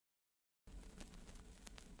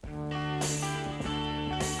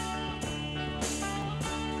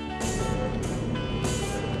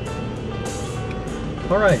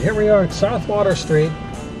Alright, here we are at South Water Street,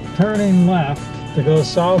 turning left to go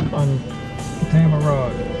south on Katama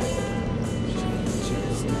Road.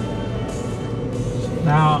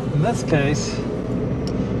 Now, in this case,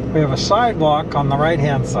 we have a sidewalk on the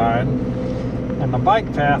right-hand side and the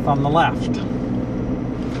bike path on the left.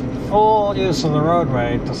 Full use of the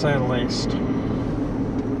roadway, to say the least.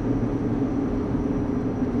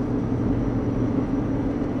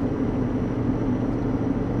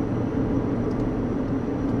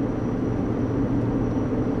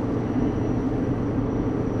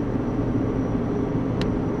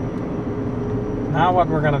 Now what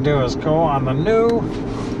we're going to do is go on the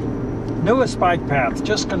newest bike path,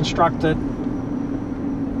 just constructed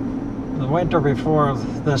the winter before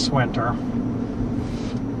this winter,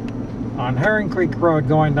 on Herring Creek Road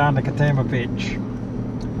going down to Katama Beach.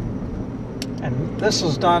 And this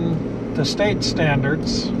is done to state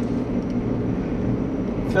standards,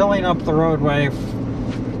 filling up the roadway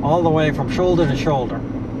all the way from shoulder to shoulder.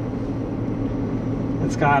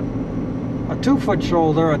 It's got a 2-foot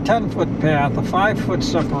shoulder, a 10-foot path, a 5-foot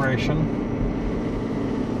separation,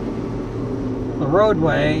 the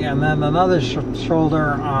roadway, and then another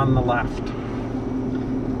shoulder on the left.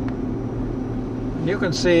 You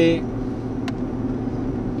can see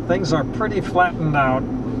things are pretty flattened out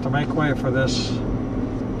to make way for this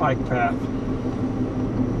bike path.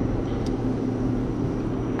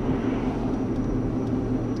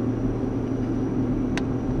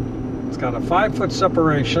 It's got a 5-foot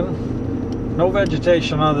separation. No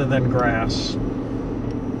vegetation other than grass.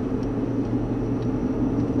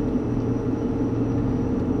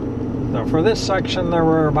 Now for this section there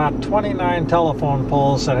were about 29 telephone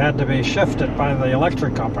poles that had to be shifted by the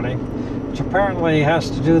electric company, which apparently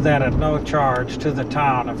has to do that at no charge to the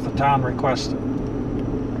town if the town requests it.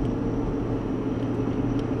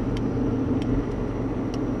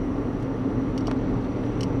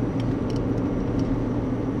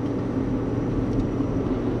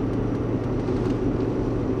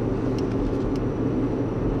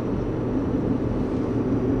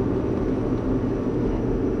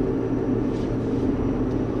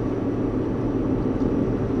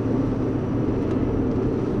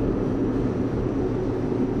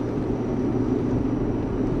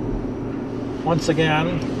 Once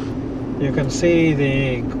again, you can see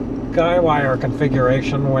the guy wire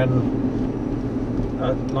configuration when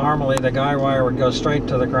normally the guy wire would go straight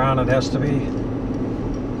to the ground. It has to be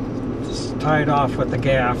just tied off with the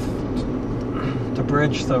gaff to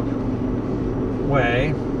bridge the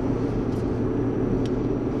way.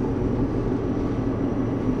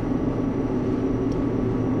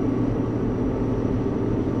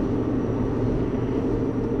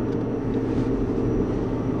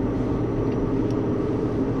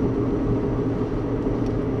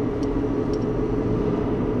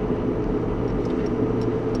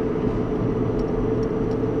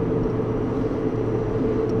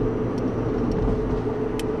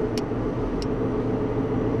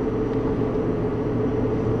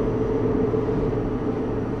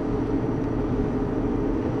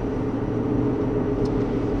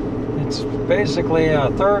 It's basically a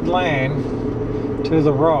third lane to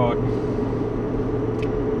the road.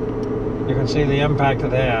 You can see the impact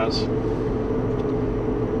it has.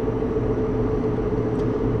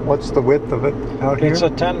 What's the width of it out here? It's a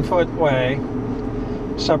 10-foot way,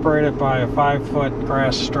 separated by a 5-foot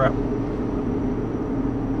grass strip.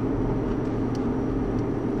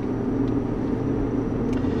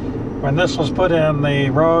 When this was put in, the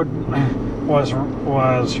road was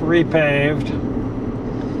repaved,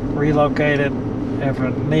 relocated if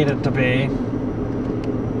it needed to be,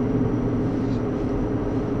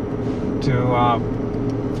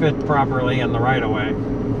 to fit properly in the right-of-way.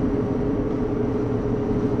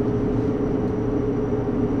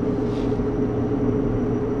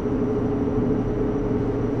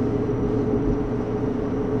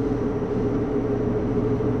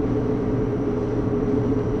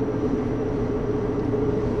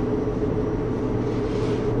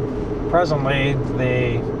 Presently,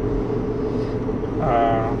 the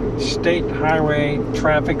state highway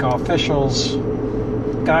traffic officials'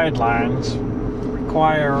 guidelines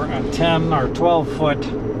require a 10 or 12-foot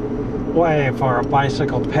way for a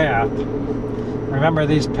bicycle path. Remember,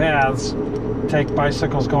 these paths take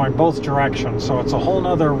bicycles going both directions, so it's a whole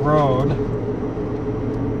nother road.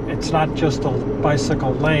 It's not just a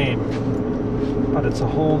bicycle lane, but it's a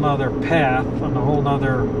whole nother path and a whole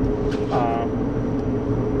nother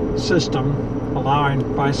system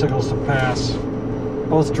allowing bicycles to pass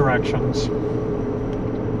both directions.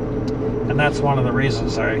 And that's one of the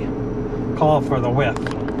reasons I call for the width.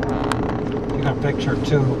 You can picture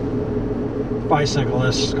two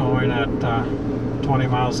bicyclists going at 20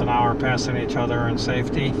 miles an hour passing each other in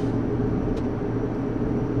safety.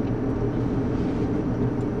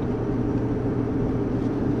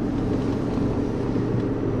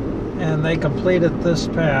 And they completed this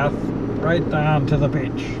path right down to the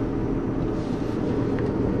beach.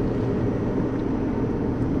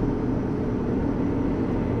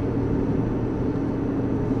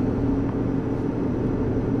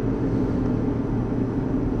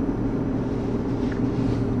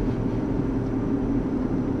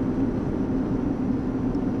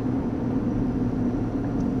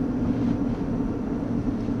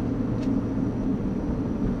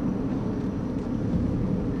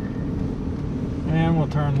 And we'll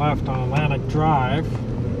turn left on Atlantic Drive.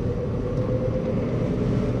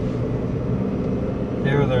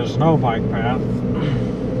 Here there's no bike path.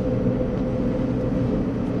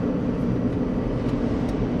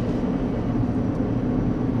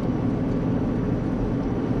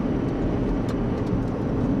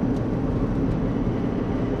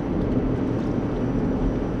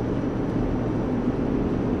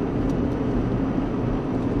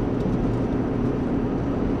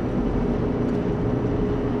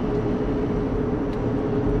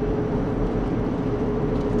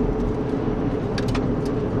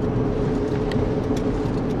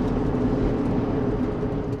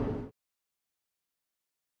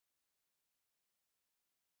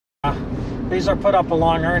 These are put up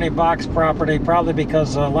along Ernie Bach's property, probably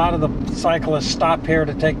because a lot of the cyclists stop here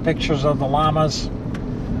to take pictures of the llamas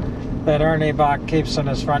that Ernie Bach keeps in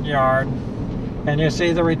his front yard. And you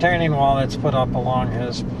see the retaining wall that's put up along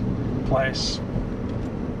his place.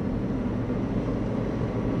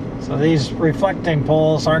 So these reflecting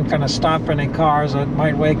poles aren't going to stop any cars. It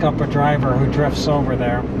might wake up a driver who drifts over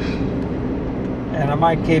there. And it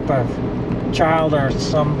might keep a child or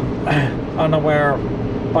some unaware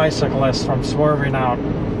bicyclists from swerving out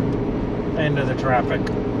into the traffic.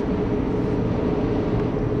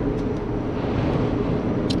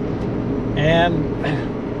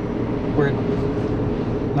 And we're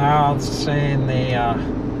now seeing the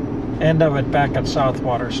end of it back at South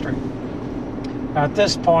Water Street. At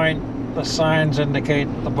this point, the signs indicate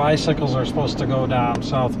the bicycles are supposed to go down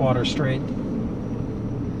South Water Street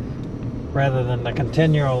rather than to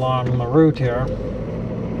continue along the route here.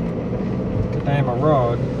 Katama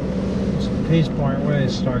Road. So Peace Point Way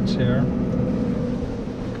starts here.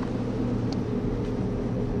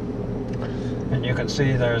 And you can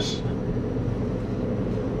see there's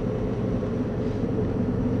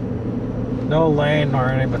no lane or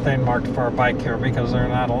anything marked for a bike here because they're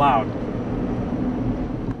not allowed.